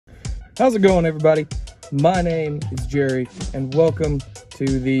How's it going, everybody? My name is Jerry, and welcome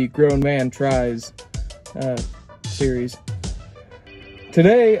to the Grown Man Tries series.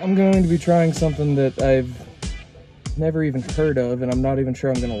 Today, I'm going to be trying something that I've never even heard of, and I'm not even sure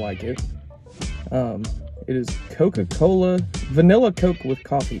I'm going to like it. It is Coca-Cola Vanilla Coke with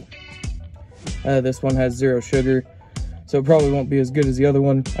coffee. This one has 0 sugar, so it probably won't be as good as the other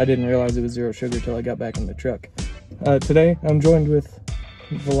one. I didn't realize it was 0 sugar till I got back in the truck. Today, I'm joined with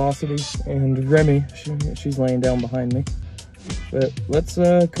Velocity and Remy. She's laying down behind me. But let's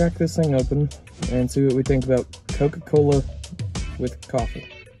crack this thing open and see what we think about Coca-Cola with coffee.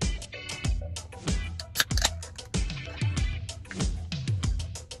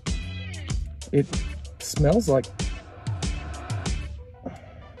 It smells like...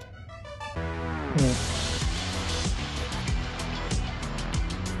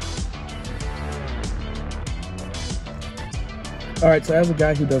 Alright, so as a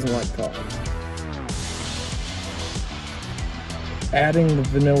guy who doesn't like coffee, adding the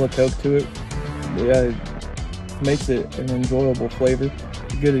vanilla Coke to it makes it an enjoyable flavor,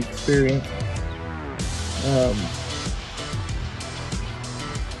 a good experience.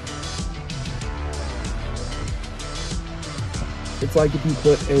 It's like if you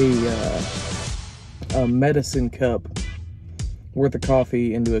put a medicine cup worth of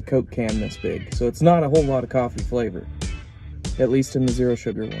coffee into a Coke can this big. So it's not a whole lot of coffee flavor. At least in the 0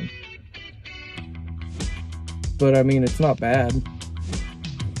 sugar one. But I mean, it's not bad.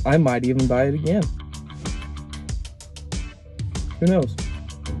 I might even buy it again. Who knows?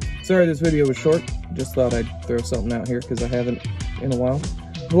 Sorry this video was short. Just thought I'd throw something out here because I haven't in a while.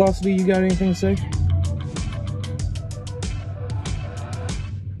 Velocity, you got anything to say?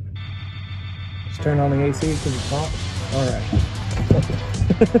 Just turn on the AC because it's hot?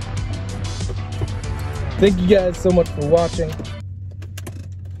 Alright. Thank you guys so much for watching.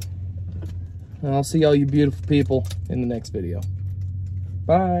 And I'll see all you beautiful people in the next video.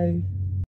 Bye.